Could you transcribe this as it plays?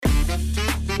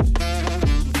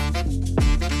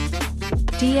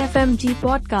TFMG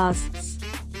Podcasts.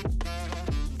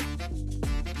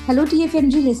 Hello,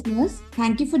 TFMG listeners.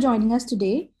 Thank you for joining us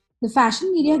today. The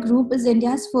Fashion Media Group is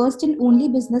India's first and only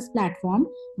business platform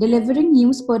delivering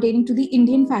news pertaining to the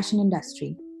Indian fashion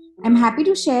industry. I'm happy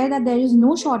to share that there is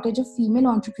no shortage of female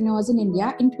entrepreneurs in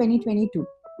India in 2022.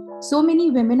 So many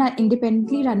women are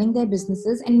independently running their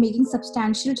businesses and making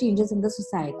substantial changes in the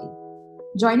society.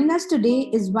 Joining us today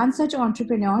is one such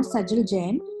entrepreneur, Sajal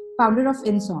Jain, founder of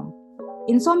Insom.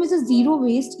 Insom is a zero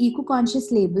waste, eco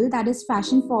conscious label that is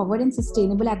fashion forward and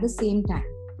sustainable at the same time.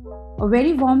 A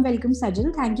very warm welcome,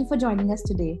 Sajal. Thank you for joining us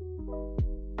today.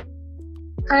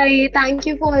 Hi, thank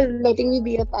you for letting me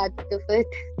be a part of it.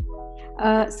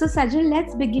 So, Sajal,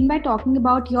 let's begin by talking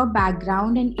about your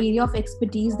background and area of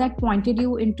expertise that pointed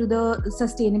you into the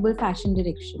sustainable fashion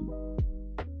direction.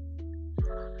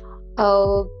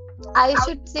 I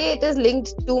should say it is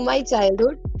linked to my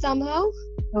childhood somehow.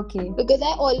 Okay. Because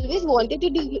I always wanted to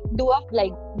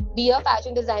be a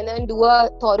fashion designer and do a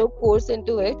thorough course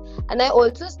into it. And I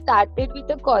also started with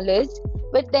a college,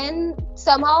 but then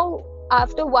somehow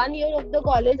after 1 year of the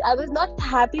college, I was not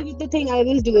happy with the thing I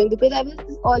was doing because I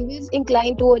was always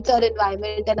inclined towards our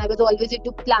environment and I was always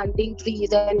into planting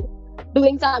trees and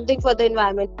doing something for the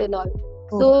environment and all.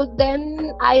 So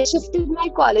then I shifted my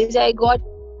college. I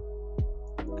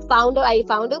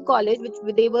found a college which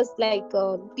they was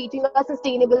teaching us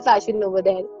sustainable fashion over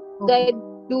there.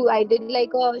 So I did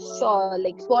like a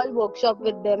small workshop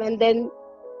with them, and then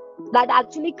that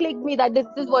actually clicked me that this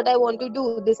is what I want to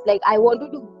do. I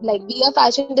wanted to be a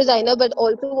fashion designer, but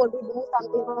also want to do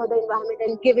something for the environment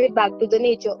and give it back to the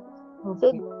nature.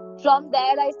 So from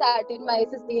there I started my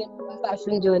sustainable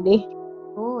fashion journey.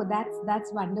 Oh,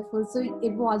 that's wonderful. So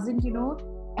it wasn't,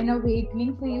 an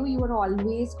awakening for you. You were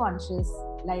always conscious,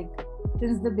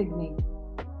 since the beginning,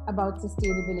 about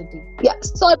sustainability. Yeah,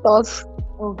 sort of.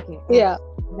 Okay. Yeah.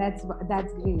 That's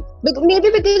great. Maybe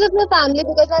because of my family,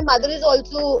 because my mother is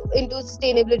also into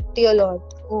sustainability a lot.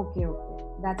 Okay.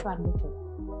 That's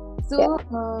wonderful. So,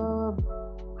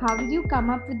 how did you come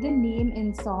up with the name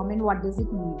Insom and what does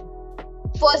it mean?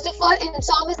 First of all,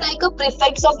 Insom is like a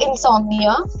prefix of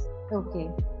insomnia. Okay.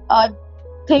 A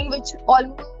thing which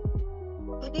almost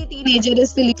every teenager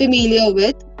is familiar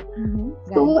with. Mm-hmm.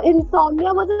 So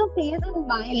insomnia was a phase in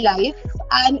my life,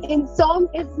 and Insom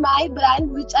is my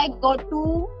brand which I got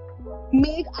to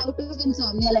make out of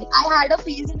insomnia. I had a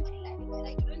phase in my life where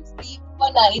I couldn't sleep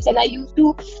for nights, and I used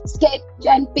to sketch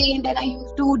and paint, and I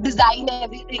used to design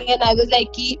everything, and I was like,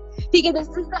 "Okay, this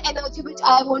is the energy which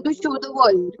I want to show the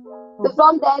world." So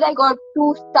from there I got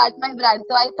to start my brand.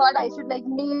 So I thought I should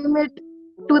name it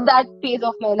to that phase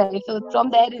of my life. So from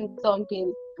there Insom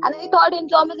came. And I thought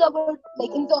insomnia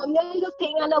is a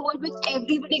thing and a word which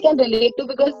everybody can relate to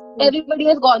because everybody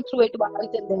has gone through it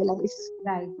once in their lives.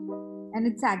 Right. And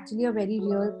it's actually a very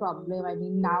real problem. I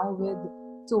mean, now with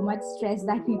so much stress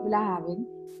that people are having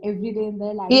every day in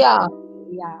their life. Yeah.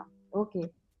 Okay.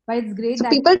 But it's great so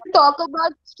that people talk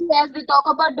about stress, they talk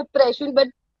about depression, but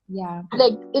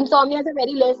insomnia is a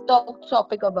very less talked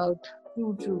topic about.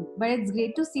 True. But it's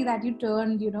great to see that you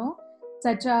turned,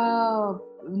 such a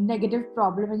negative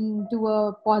problem into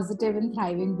a positive and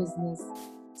thriving business.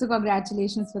 So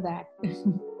congratulations for that.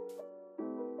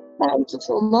 Thank you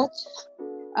so much.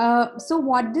 So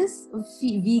what does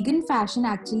vegan fashion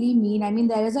actually mean? I mean,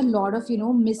 there is a lot of,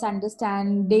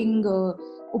 misunderstanding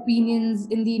opinions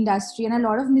in the industry and a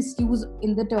lot of misuse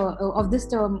in the of this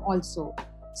term also.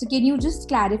 So can you just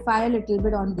clarify a little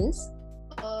bit on this?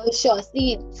 Sure.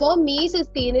 See, for me,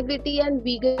 sustainability and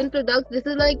vegan products, this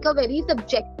is like a very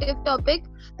subjective topic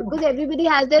because everybody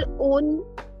has their own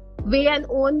way and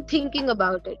own thinking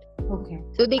about it. Okay.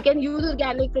 So they can use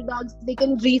organic products, they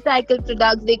can recycle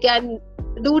products, they can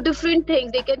do different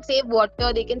things. They can save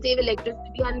water, they can save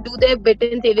electricity and do their bit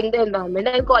in saving the environment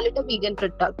and call it a vegan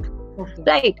product. Okay.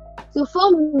 Right. So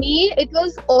for me, it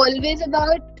was always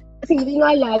about saving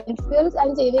our landfills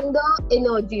and saving the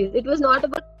energies. It was not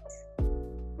about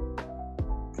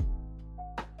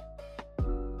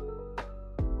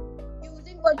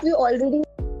using what we already.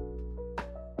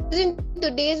 In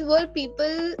today's world,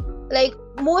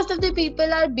 most of the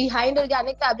people are behind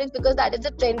organic fabrics because that is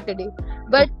the trend today.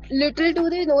 But little do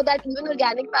they know that even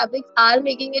organic fabrics are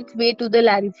making its way to the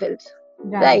landfills.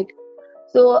 Right.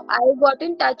 So I got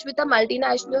in touch with a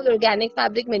multinational organic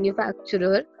fabric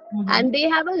manufacturer, and they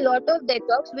have a lot of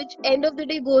detox which end of the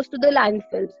day goes to the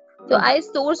landfills. So I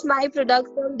source my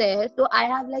products from there. So I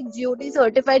have GOT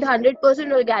certified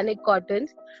 100% organic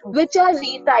cottons which are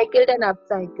recycled and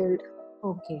upcycled.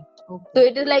 Okay. So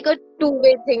it is like a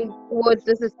two-way thing towards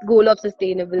the goal of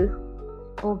sustainable.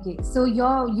 Okay, so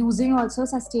you're using also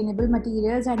sustainable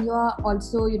materials, and you're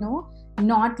also,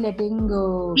 not letting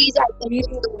waste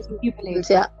Recycling those accumulate. materials,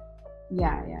 yeah.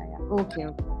 Yeah. Okay.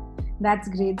 That's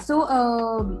great.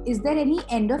 So, is there any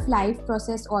end of life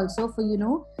process also for,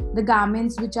 the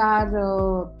garments which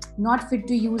are not fit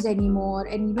to use anymore,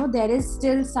 and there is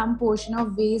still some portion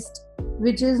of waste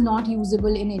which is not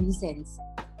usable in any sense.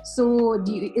 So,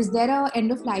 is there a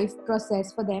end of life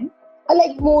process for them?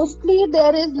 Like mostly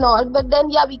there is not, but then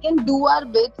yeah, we can do our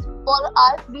bits. For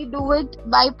us, we do it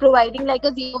by providing like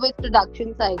a zero waste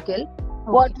production cycle.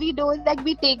 What Okay. we do is like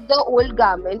we take the old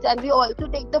garments and we also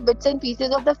take the bits and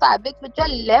pieces of the fabrics which are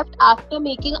left after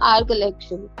making our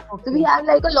collection. So we Okay. have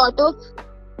like a lot of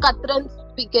katrans,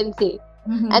 we can say,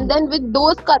 Mm-hmm. and then with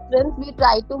those katrans we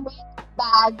try to make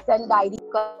bags and diary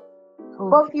cups.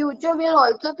 For Okay. future, we are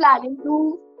also planning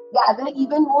to gather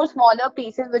even more smaller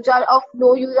pieces which are of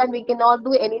no use and we cannot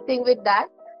do anything with that,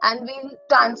 and we'll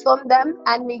transform them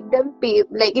and make them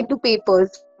like into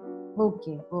papers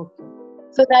Okay. Okay.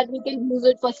 so that we can use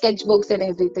it for sketchbooks and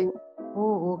everything.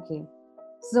 Oh, okay.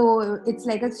 So it's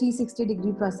like a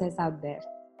 360-degree process out there.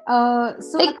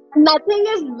 So Like nothing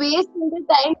is waste in the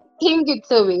time you think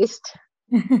it's a waste.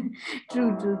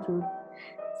 true.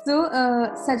 So,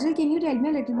 Sajal, can you tell me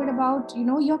a little bit about,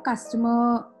 your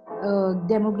customer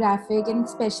demographic, and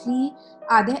especially,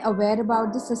 are they aware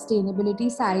about the sustainability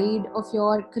side of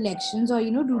your collections, or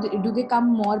do they come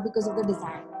more because of the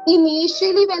design?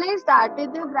 Initially, when I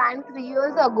started the brand 3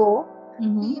 years ago,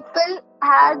 Mm-hmm. people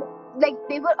had like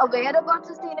they were aware about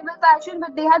sustainable fashion,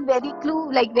 but they had very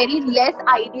less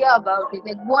idea about it.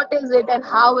 Like what is it and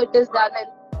how it is done and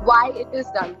why it is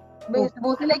done. Okay.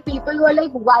 Mostly like people were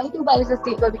like, why to buy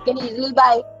sustainable? We can easily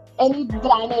buy any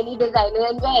brand, any designer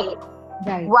and wear it.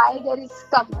 Right. Why there is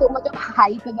so much of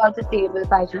hype about sustainable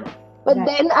fashion? But Right.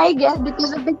 then I guess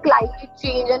because of the climate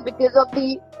change and because of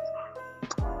the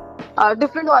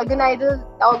different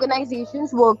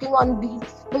organizations working on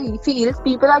these fields,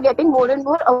 people are getting more and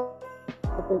more aware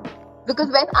about it. Because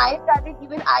when I started,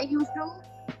 even I used to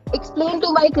explain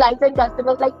to my clients and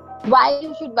customers like why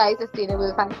you should buy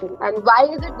sustainable fashion and why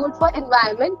is it good for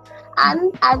environment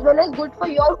and as well as good for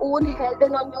your own health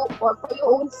and or for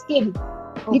your own skin.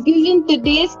 Okay. Because in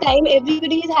today's time,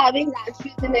 everybody is having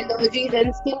rashes and allergies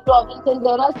and skin problems, and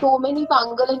there are so many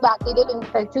fungal and bacterial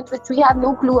infections which we have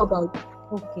no clue about.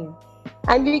 Okay.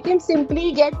 And we can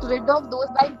simply get rid of those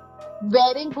by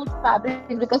wearing good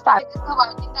fabric, because fabric is the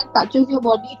one thing that touches your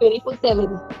body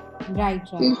 24/7. Right.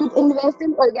 So you should invest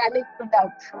in organic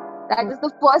products. That is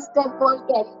the first step for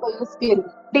caring for your skin.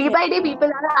 Day by day,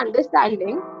 people are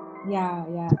understanding. Yeah.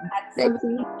 That's a Let's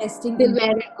very see till interesting.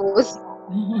 where it goes.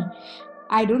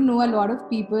 I don't know a lot of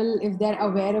people if they're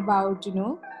aware about,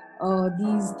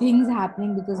 these things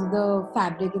happening because of the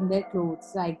fabric in their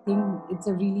clothes. So I think it's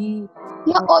a really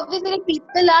Yeah, uh, obviously, like,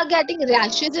 people are getting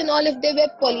rashes and all if they wear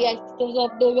polyesters, or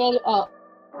if they wear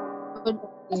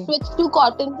okay. switch to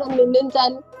cottons and linens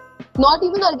and not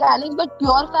even organic but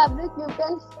pure fabric. You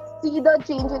can see the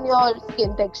change in your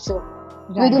skin texture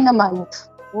Right. within a month.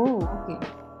 Oh, okay.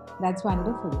 That's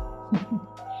wonderful.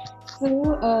 So,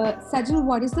 Sajal,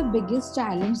 what is the biggest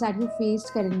challenge that you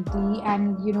faced currently,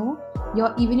 and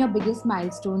your biggest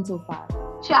milestone so far?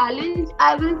 Challenge,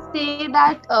 I will say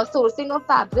that sourcing of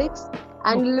fabrics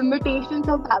Okay. and limitations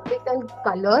of fabrics and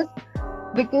colors,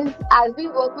 because as we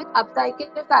work with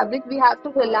upcycled fabric, we have to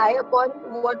rely upon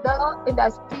what the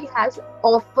industry has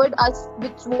offered us,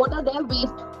 which what are their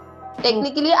waste. Oh,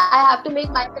 Technically, I have to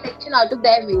make my collection out of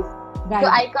their waste. So right.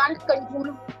 I can't control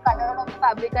what color of the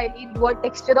fabric I need, what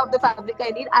texture of the fabric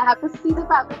I need. I have to see the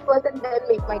fabric first and then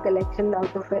make my collection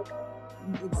out of it.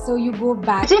 So you go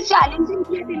back. Which is challenging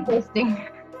yet interesting.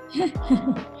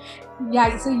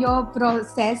 Yeah. So your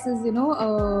process is,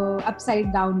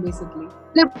 upside down basically.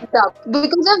 Flipped up.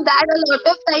 Because of that, a lot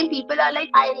of time people are like,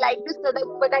 I like this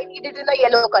product, but I need it in a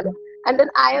yellow color. And then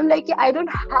I am like, I don't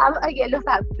have a yellow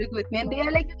fabric with me. And they are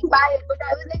like, you can buy it. But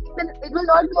I was like, then it will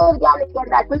not be organic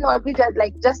and that will not be just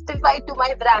like justified to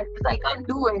my brand. So I can't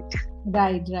do it.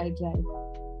 Right.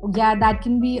 Yeah, that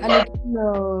can be a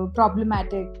little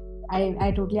problematic.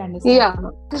 I totally understand. Yeah.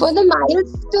 For 'Cause- the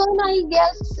milestone, I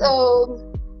guess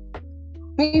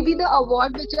maybe the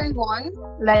award which I won.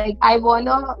 Like I won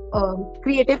a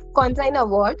Creative Consign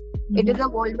Award. It is a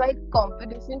worldwide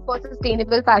competition for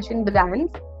sustainable fashion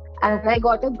brands, and I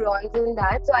got a bronze in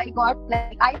that. So I got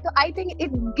like I think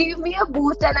it gave me a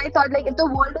boost, and I thought like if the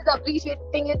world is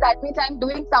appreciating it, that means I'm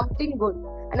doing something good,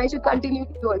 and I should continue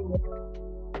doing it.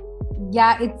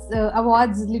 Yeah, it's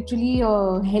awards literally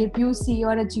help you see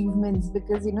your achievements,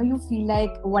 because you feel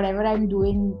like whatever I'm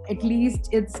doing, at least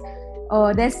it's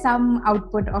there's some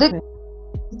output of The it.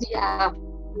 Yeah.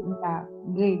 Yeah,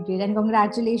 great, great. And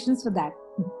congratulations for that.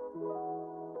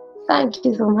 Thank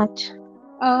you so much.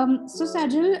 So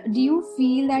Sajal, do you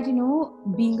feel that,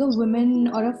 being a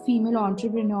woman or a female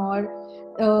entrepreneur,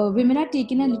 women are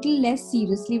taken a little less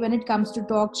seriously when it comes to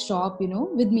talk shop,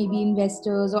 with maybe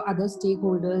investors or other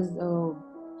stakeholders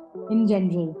in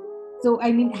general? So,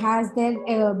 I mean, has there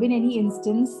been any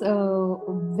instance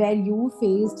where you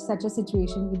faced such a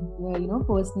situation with,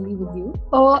 personally with you?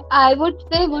 Oh, I would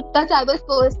say, Buttaj, I was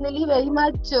personally very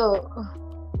much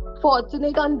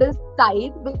fortunate on this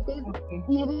side because Okay.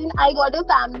 even I got a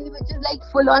family which is like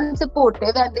full on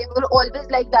supportive, and they were always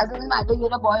like, doesn't matter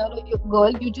you're a boy or a girl,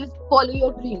 you just follow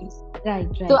your dreams. Right,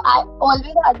 So right. I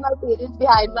always had my parents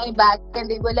behind my back, and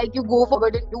they were like, you go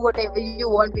forward and do whatever you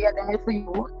want, we are there for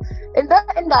you. In the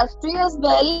industry as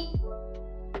well,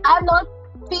 I have not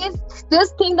faced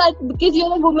this thing that because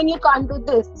you're a woman you can't do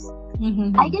this. I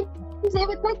Mm-hmm. can say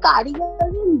with my cardigans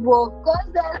and workers,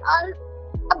 there are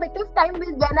a bit of time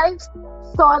when I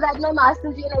saw that my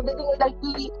master's and everything is like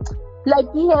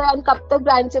लड़की है and कब तक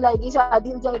brand चलाएगी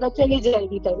शादी हो जाएगा चली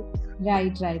जाएगी type.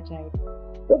 Right, right, right.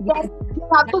 So Yes, then you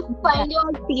have to that, find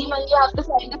your team and you have to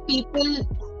find the people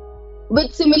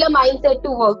with similar mindset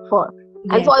to work for.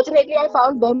 And yes. fortunately, I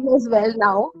found them as well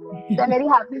now. So I'm very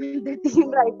happy with the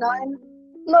team right now. And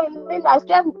no, in the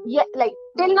industry, like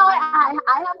till now, I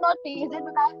have not faced it,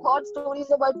 but I've heard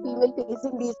stories about female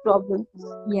facing these problems.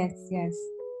 Yes, yes.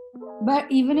 But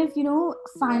even if,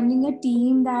 finding a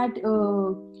team that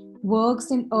works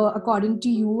in according to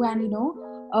you,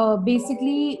 and,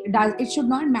 basically does, it should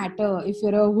not matter if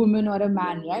you're a woman or a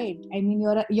man, right? I mean,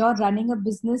 you're running a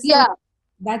business, so Yeah,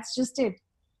 that's just it.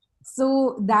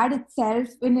 So that itself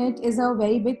in it is a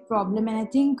very big problem, and I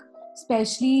think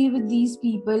especially with these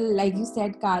people, like you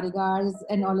said, karigars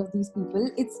and all of these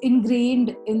people, it's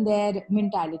ingrained in their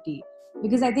mentality,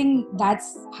 because I think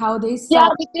that's how they yeah,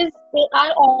 saw. because they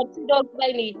are orthodox by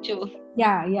nature.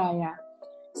 Yeah, yeah, yeah.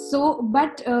 So,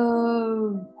 but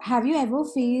have you ever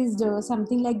faced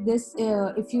something like this?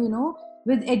 If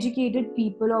with educated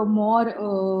people or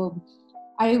more,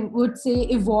 I would say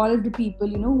evolved people,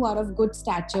 who are of good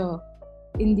stature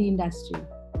in the industry.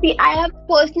 See, I have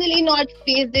personally not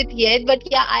faced it yet, but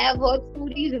yeah, I have heard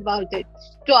stories about it.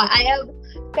 So O- I have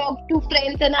talked to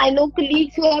friends and I know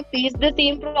colleagues who have faced the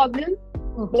same problem.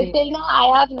 But Okay. till now,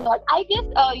 I have not. I guess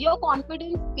your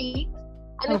confidence speaks,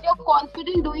 and if you're Okay.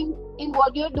 confident doing in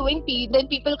what you're doing, then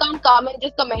people can't come and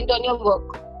just comment on your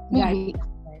work. Right. Maybe.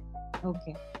 Right.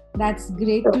 Okay. That's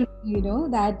great to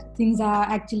that things are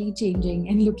actually changing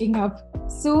and looking up.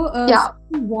 So, Yeah.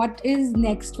 what is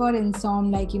next for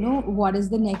Insom? Like, what is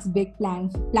the next big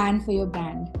plan for your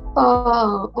brand?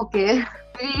 Okay.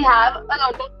 We have a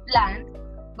lot of plans,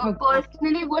 but Okay.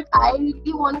 personally, what I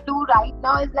really want to do right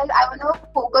now is like I want to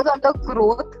focus on the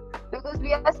growth because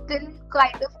we are still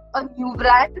kind of a new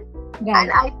brand, and Right.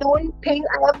 I don't think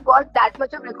I have got that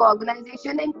much of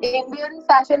recognition in Indian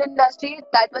fashion industry.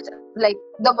 That much like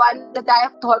the one that I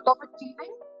have thought of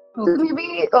achieving. So Okay.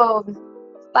 maybe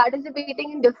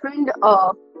participating in different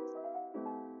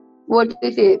what do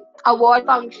you say award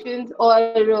functions or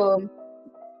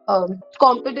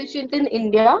competitions in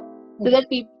India so Okay. that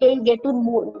people get to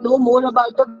know more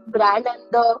about the brand and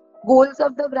the goals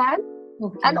of the brand,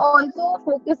 and Okay. also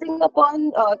focusing upon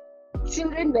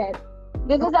children wear.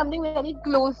 This is something very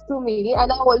close to me,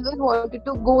 and I always wanted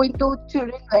to go into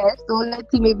children wear. So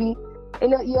let's see, maybe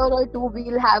in a year or two,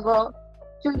 we'll have a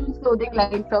children's clothing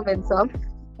line from Insom.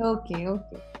 Okay.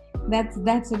 Okay.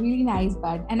 That's a really nice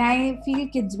part, and I feel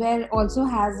kidswear also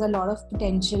has a lot of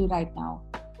potential right now,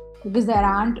 because there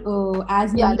aren't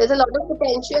as Yeah, many. there's a lot of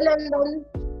potential, and then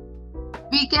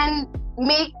we can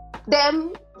make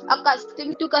them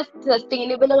accustomed to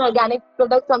sustainable and organic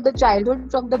products from the childhood,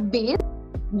 from the base.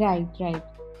 Right. Right.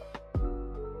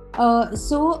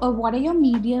 So, what are your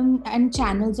medium and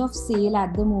channels of sale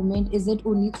at the moment? Is it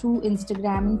only through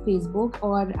Instagram and Facebook,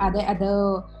 or are there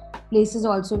other places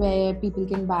also where people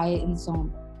can buy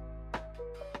Insom?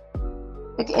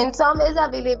 Like Insom is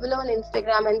available on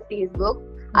Instagram and Facebook.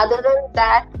 Okay. Other than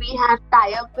that, we have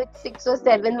tie-up with 6 or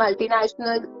 7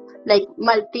 multinational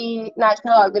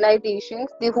organizations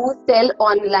who sell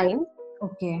online.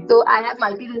 Okay. So I have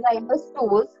multi-designer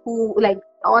stores who like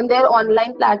on their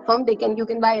online platform you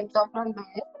can buy Insom from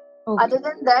there. Okay. Other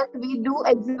than that, we do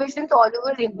exhibitions all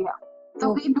over India.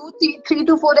 So Okay. we do 3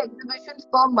 to 4 exhibitions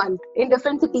per month in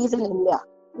different cities in India,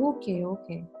 Okay.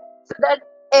 Okay. so that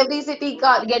every city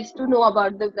gets to know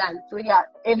about the brand. So yeah,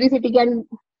 every city can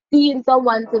see in some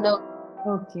once in a.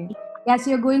 Okay. Yes,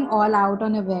 you're going all out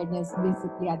on awareness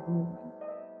basically at the moment.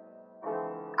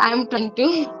 I'm trying to.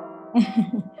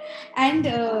 And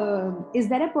is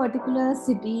there a particular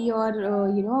city or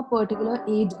a particular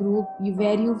age group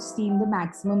where you've seen the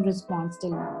maximum response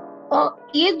till now?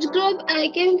 Age group, I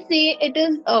can say it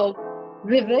is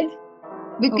vivid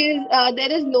Oh, because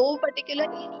there is no particular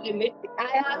age limit.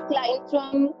 I have clients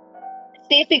from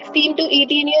say 16 to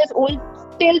 18 years old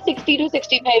till 60 to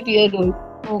 65 years old.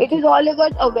 It okay, is all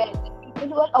about awareness. People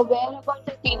who are aware about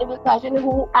sustainable fashion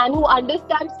who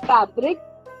understands fabric,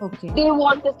 okay, they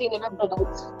want sustainable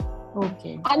products.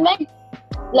 okay. And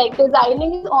like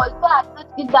designing is also as such,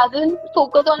 it doesn't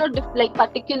focus on a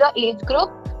particular age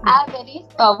group. I have very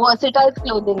versatile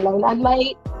clothing line, and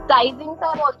my sizings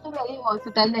are also very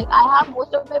versatile. Like I have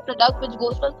most of my products which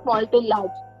goes from small to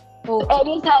large, so Okay,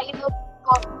 any size of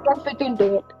cotton can fit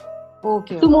into it.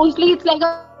 okay, So okay. mostly it's like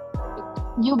a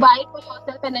you buy it for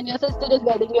yourself and then your sister is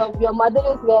wearing your mother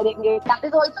is wearing it. That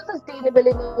is also sustainable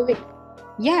in a way.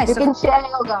 You Yes, of can course. share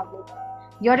your garment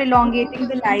You're between elongating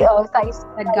the different life of that sizes.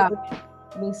 garment,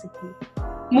 basically.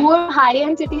 More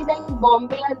high-end cities like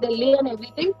Bombay and Delhi and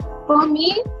everything. For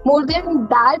me, more than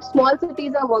that, small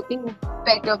cities are working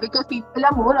better because people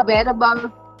are more aware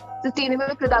about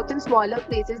sustainable products in smaller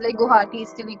places like Guwahati,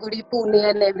 Siliguri, Pune,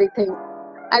 and everything.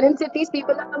 And in cities,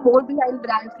 people are more behind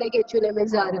brands like H&M and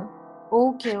Zara.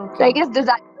 Okay, So I okay. guess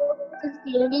design is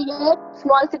sustainable where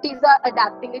small cities are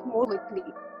adapting it more quickly.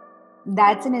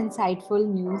 That's an insightful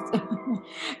news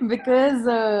because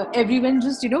everyone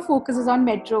just focuses on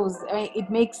metros. I mean, it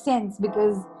makes sense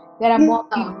because there are more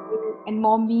Yeah. people and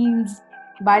more means.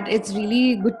 But it's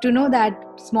really good to know that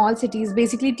small cities,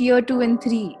 basically tier 2 and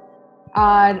 3,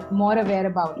 are more aware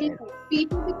about Yeah. it.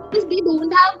 People because they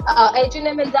don't have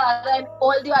H&M and Zara and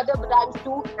all the other brands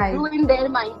to Right, ruin their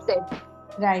mindset.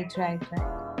 right.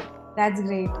 That's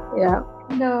great. Yeah.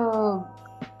 And,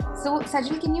 so,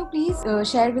 Sajal, can you please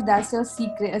share with us a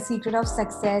secret of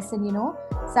success, and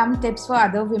some tips for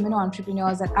other women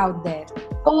entrepreneurs that out there?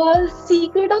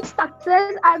 Secret of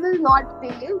success, I will not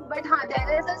say, but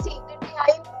there is a secret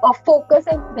behind focus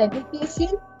and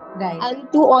dedication. Right.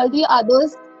 And to all the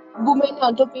others, women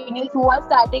entrepreneurs who are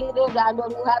starting their brand or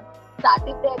who have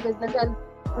started their business and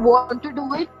want to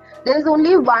do it, there is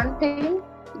only one thing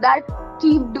that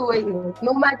keep doing it.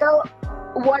 No matter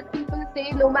what people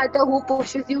say, no matter who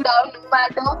pushes you down, no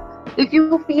matter if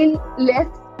you feel less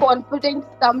confident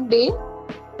someday,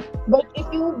 but if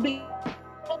you believe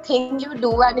in the thing you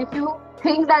do and if you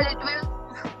think that it will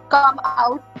come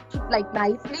out like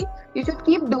nicely, you should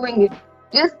keep doing it.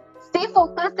 Just stay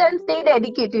focused and stay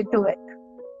dedicated to it.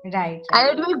 Right.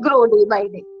 And it will grow day by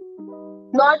day.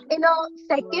 Not in a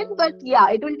second, but yeah,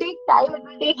 it will take time, it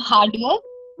will take hard work.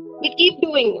 But keep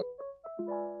doing it.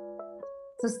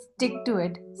 So stick to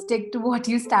it. Stick to what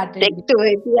you started Stick with. to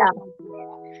it, yeah.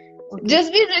 Okay.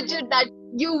 Just be rigid that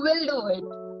you will do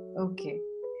it. Okay.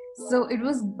 So it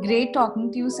was great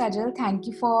talking to you, Sajal. Thank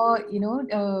you for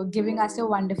giving us your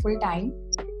wonderful time,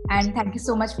 and thank you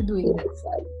so much for doing this.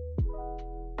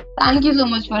 Thank you so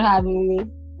much for having me.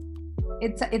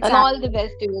 It's And all the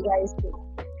best to you guys too.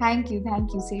 thank you.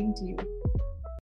 Same to you.